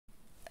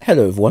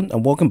Hello everyone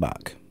and welcome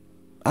back.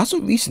 As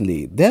of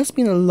recently, there's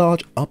been a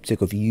large uptick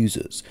of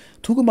users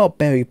talking about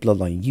Buried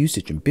Bloodline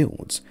usage and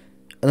builds,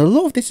 and a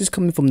lot of this is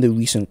coming from the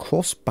recent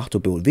cross-battle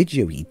build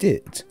video he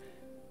did.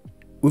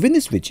 Within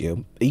this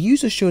video, a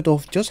user showed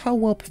off just how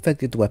well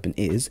perfected the weapon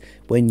is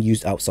when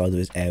used outside of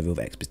his area of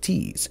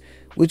expertise,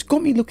 which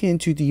got me looking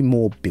into the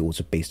more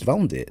builds based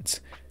around it.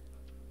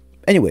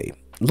 Anyway,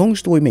 long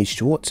story made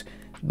short,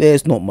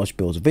 there's not much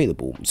builds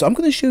available, so I'm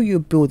going to show you a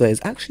build that is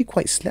actually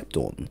quite slept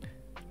on.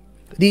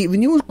 The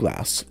Renewal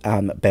GRASPS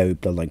and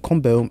Buried Bloodline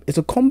combo is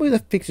a combo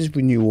that fixes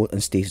Renewal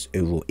and Stasis'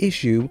 overall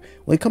issue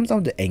when it comes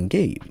down to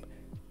Endgame.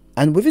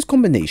 And with this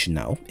combination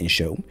now in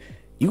show,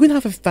 you can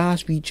have a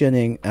fast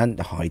regenning and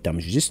high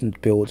damage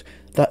resistant build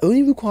that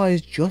only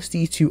requires just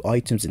these two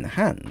items in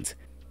hand.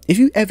 If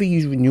you ever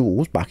used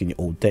Renewals back in your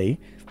old day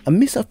and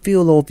miss that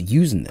feel of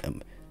using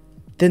them,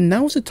 then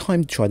now's the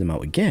time to try them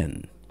out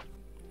again.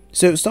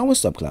 So start with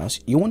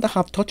Subclass, you want to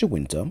have Touch of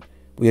Winter,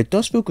 where your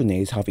dust field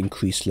grenades have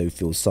increased slow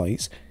field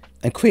size,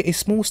 and create a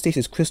small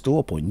stasis crystal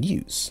upon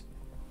use.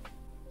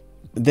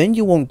 Then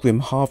you want Grim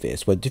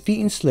Harvest, where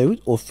defeating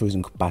slowed or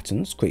frozen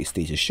combatants create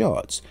stasis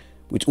shards,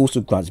 which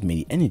also grants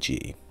melee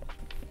energy.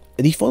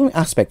 The following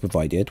aspect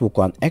provided will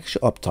grant extra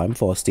uptime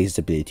for our stasis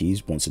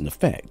abilities once in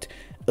effect,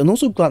 and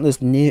also grant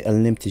us near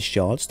unlimited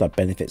shards that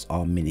benefits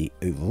our melee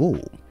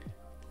overall.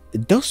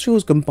 Dust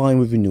fields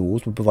combined with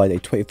renewals will provide a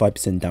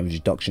 25% damage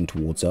reduction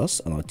towards us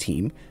and our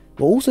team,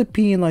 while also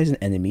penalising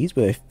enemies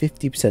with a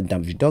 50%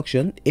 damage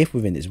reduction if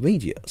within its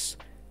radius.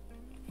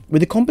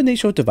 With the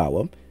combination of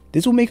Devour,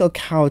 this will make our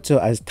character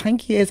as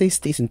tanky as a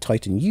Stasis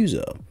Titan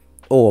user,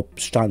 or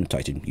Strand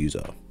Titan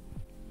user.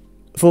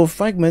 For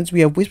Fragments, we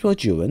have Whisper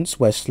Endurance,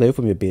 where slow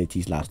from your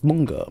abilities lasts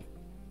longer.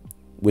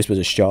 Whispers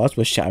of Shards,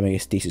 where shattering a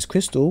Stasis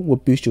Crystal will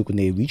boost your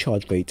grenade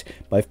recharge rate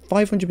by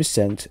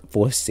 500%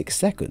 for 6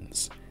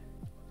 seconds.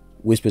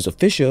 Whispers of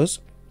Fissures,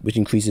 which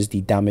increases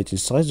the damage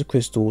and size of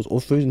crystals or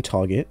frozen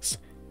targets.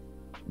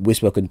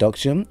 Whisper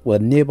Conduction, where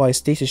nearby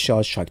stasis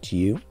shards track to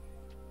you,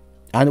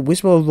 and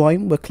Whisper of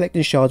Rhyme, where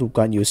collecting shards will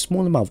grant you a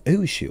small amount of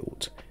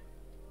overshield.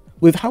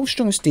 With how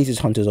strong stasis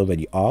hunters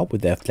already are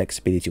with their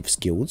flexibility of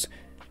skills,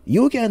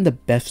 you're getting the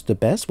best of the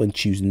best when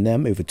choosing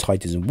them over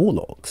Titans and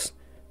Warlocks.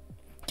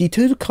 The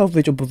total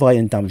coverage of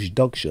providing damage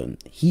reduction,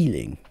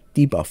 healing,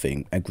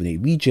 debuffing, and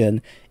grenade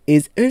regen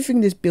is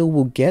everything this build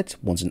will get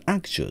once in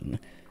action,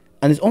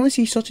 and it's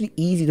honestly such an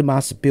easy to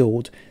master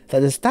build that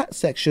the stats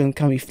section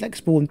can be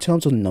flexible in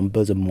terms of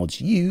numbers of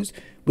mods used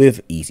with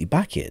easy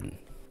back-in.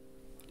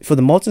 For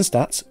the mods and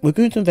stats, we're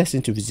going to invest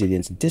into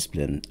Resilience and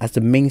Discipline as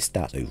the main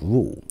stats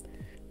overall.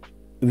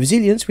 With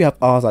Resilience, we have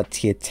ours at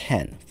tier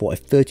 10 for a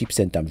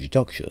 30% damage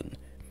reduction.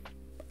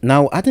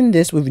 Now adding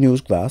this with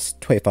Renewal's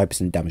Grasp,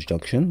 25% damage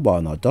reduction while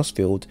in our dust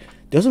field,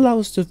 does allow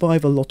us to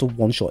survive a lot of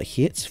one-shot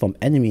hits from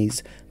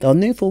enemies that are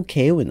known for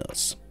KOing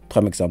us.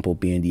 Prime example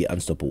being the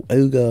Unstoppable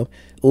Ogre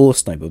or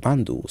Sniper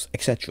Vandals,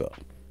 etc.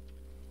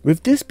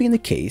 With this being the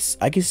case,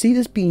 I can see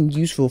this being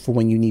useful for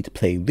when you need to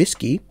play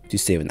risky to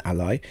save an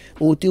ally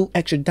or deal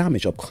extra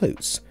damage up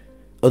close,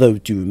 although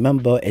do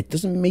remember it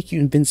doesn't make you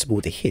invincible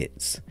to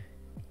hits.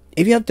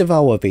 If you have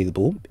Devour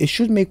available, it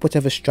should make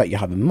whatever strat you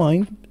have in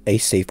mind a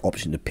safe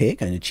option to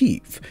pick and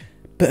achieve,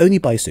 but only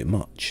by so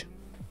much.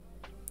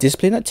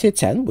 Discipline at tier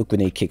 10 with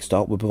Grenade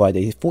Kickstart will provide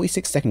a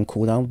 46-second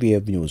cooldown via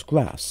Renewal's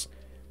Grasp,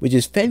 which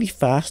is fairly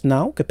fast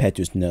now compared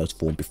to its nerfed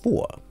form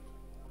before.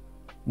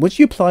 Once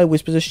you apply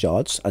Whispers of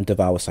Shards and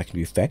Devour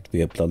secondary effect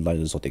via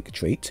Bloodline exotic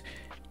trait,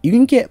 you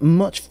can get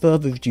much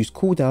further reduced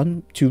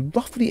cooldown to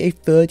roughly a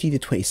 30 to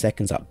 20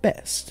 seconds at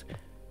best.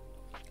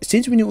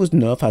 Since Renewal's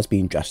nerf has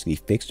been drastically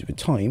fixed over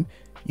time,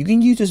 you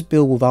can use this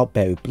build without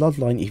Buried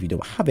Bloodline if you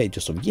don't have it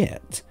just of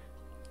yet.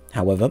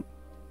 However,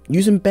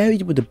 using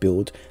Buried with the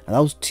build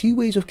allows two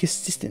ways of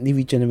consistently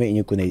regenerating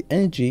your grenade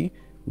energy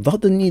without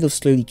the need of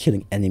slowly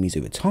killing enemies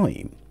over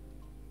time.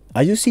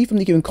 As you'll see from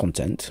the given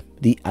content,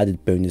 the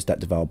added bonus that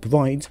Devour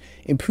provides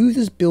improves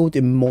this build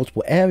in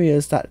multiple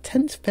areas that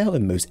tend to fail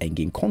in most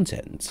endgame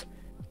content.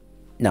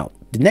 Now,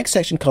 the next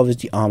section covers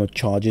the armor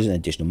charges and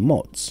additional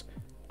mods.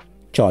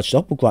 Charged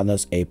Up will grant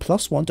us a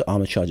 +1 to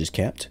armor charges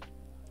kept,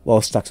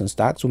 while Stacks on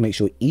Stacks will make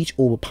sure each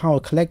orb of power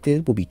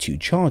collected will be 2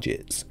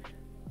 charges.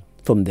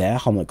 From there,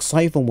 Harmonic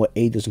Siphon will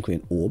aid us in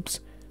creating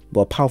orbs,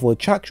 while Powerful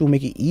Attraction will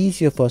make it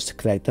easier for us to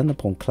collect them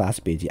upon class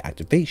ability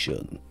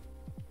activation.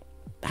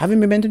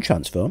 Having Momentum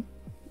Transfer,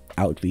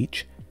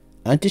 Outreach,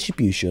 and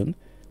Distribution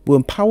will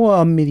empower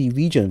our melee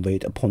regen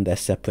rate upon their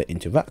separate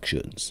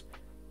interactions.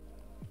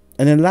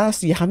 And then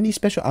lastly, having the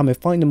Special Ammo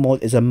Finder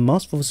mod is a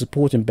must for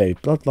supporting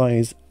Buried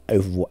Bloodline's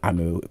overall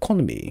ammo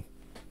economy.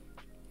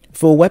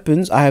 For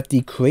weapons, I have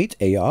the Create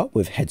AR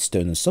with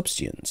Headstone and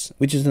Substance,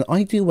 which is an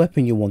ideal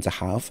weapon you want to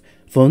have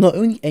for not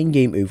only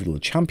endgame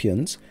Overlord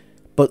champions,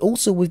 but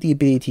also with the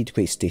ability to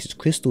create stasis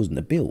crystals in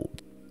the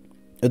build.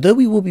 Although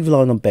we will be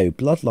relying on Buried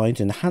Bloodline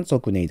to enhance our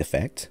grenade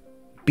effect,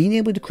 being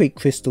able to create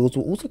crystals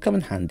will also come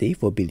in handy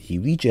for ability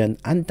regen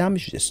and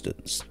damage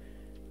resistance.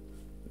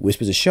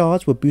 Whispers of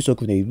Shards will boost our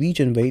grenade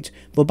regen rate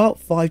for about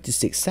 5 to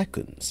 6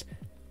 seconds,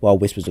 while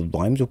Whispers of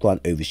Rhymes will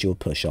grant overshield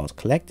per shard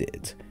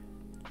collected.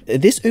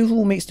 This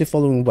overall makes the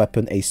following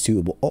weapon a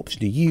suitable option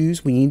to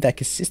use when you need that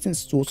consistent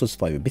source of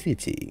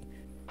survivability.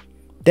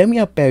 Then we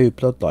have Buried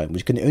Bloodline,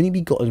 which can only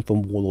be gotten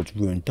from Warlord's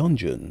Ruined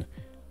Dungeon.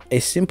 A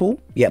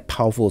simple, yet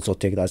powerful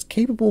exotic that is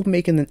capable of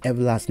making an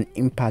everlasting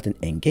impact in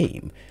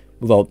endgame,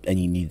 without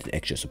any needed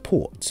extra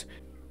support.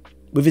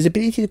 With its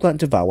ability to grant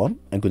Devour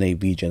and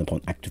Grenade Regen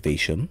upon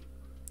activation,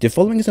 the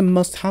following is a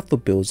must-have for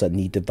builds that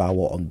need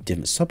Devour on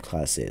different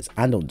subclasses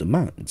and on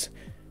demand.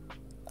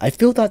 I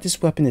feel that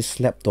this weapon is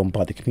slept on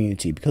by the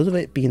community because of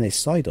it being a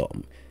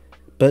sidearm,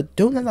 but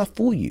don't let that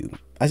fool you,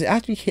 as it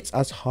actually hits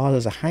as hard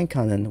as a hand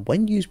cannon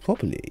when used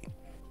properly.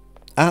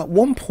 At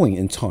one point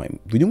in time,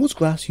 Renewal's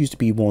GRASPS used to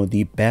be one of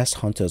the best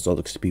hunter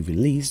exotics to be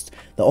released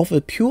that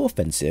offered pure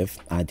offensive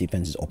and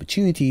defensive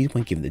opportunities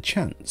when given the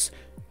chance.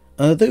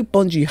 And although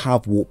Bungie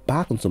have walked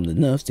back on some of the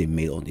nerfs they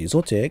made on the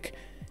exotic,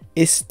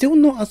 it's still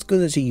not as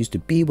good as it used to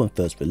be when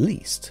first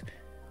released.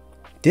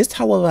 This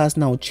however has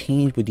now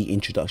changed with the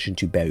introduction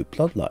to Buried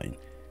Bloodline,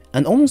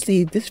 and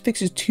honestly this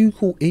fixes two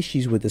core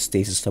issues with the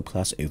Stasis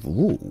subclass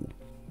overall.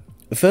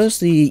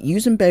 Firstly,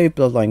 using Buried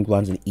Bloodline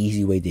grants an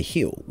easy way to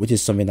heal, which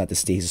is something that the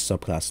Stasis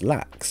subclass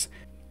lacks.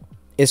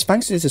 It's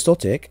thanks to this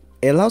exotic,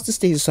 it allows the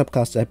Stasis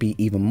subclass to be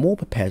even more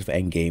prepared for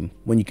endgame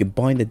when you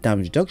combine the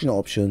damage reduction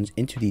options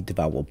into the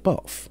Devour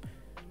buff.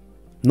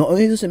 Not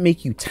only does it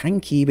make you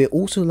tanky, but it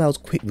also allows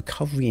quick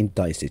recovery in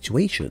dire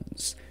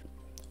situations.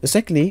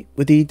 Secondly,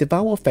 with the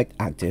Devour effect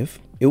active,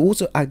 it will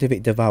also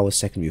activate Devour's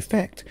secondary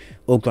effect,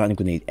 or grant a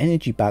grenade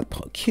energy back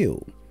per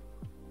kill.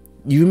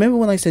 You remember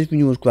when I said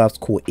Renewal's GRASPS'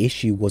 core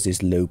issue was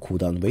its low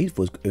cooldown rate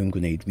for its own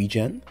grenade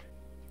regen?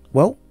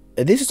 Well,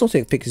 this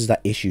exotic fixes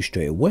that issue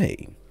straight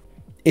away.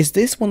 It's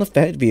this one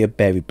effect via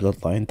Buried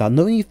Bloodline that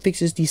not only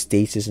fixes the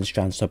Stasis and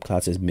Strand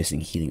subclasses'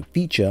 missing healing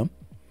feature,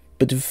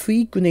 but the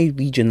free grenade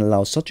regen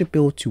allows such a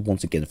build to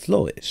once again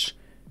flourish.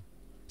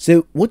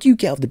 So what do you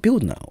get out of the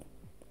build now?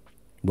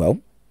 Well,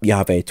 you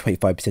have a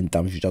 25%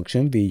 damage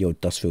reduction via your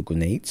dust-filled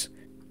grenades,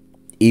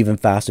 even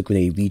faster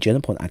grenade regen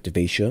upon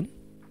activation,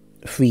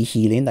 free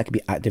healing that can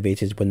be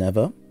activated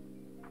whenever,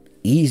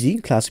 easy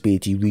class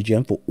ability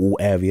regen for all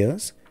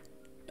areas,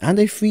 and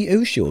a free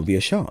O-shield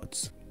via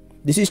shards.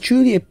 This is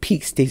truly a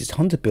peak Stasis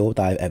Hunter build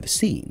that I've ever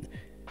seen,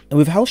 and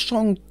with how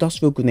strong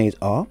dust-filled grenades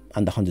are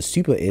and the Hunter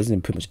super is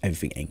in pretty much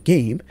everything in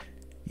game,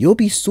 you'll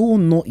be sore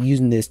not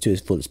using this to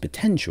its fullest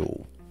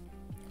potential.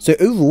 So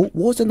overall, what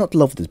was there not to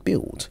love with this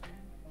build?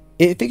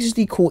 It fixes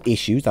the core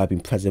issues that have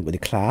been present with the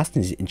class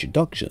since its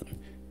introduction,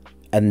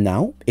 and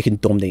now it can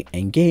dominate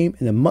endgame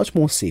in a much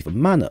more safer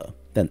manner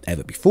than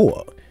ever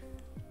before.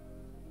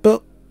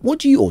 But what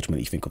do you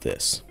ultimately think of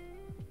this?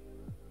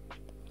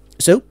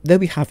 So there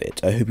we have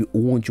it. I hope you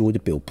all enjoyed the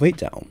build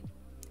breakdown.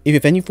 If you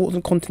have any thoughts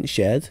on content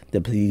shared,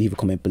 then please leave a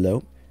comment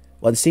below.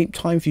 While at the same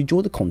time, if you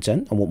enjoy the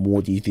content and want more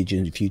of these videos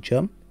in the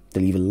future,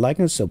 then leave a like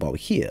and a sub out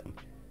here.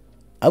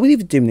 I will leave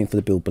a dim link for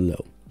the build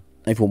below.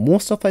 And if you want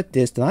more stuff like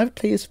this, then I have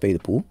playlists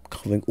available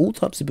covering all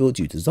types of builds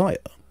you desire.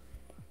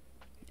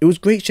 It was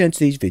great sharing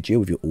today's video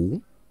with you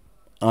all,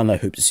 and I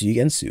hope to see you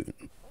again soon.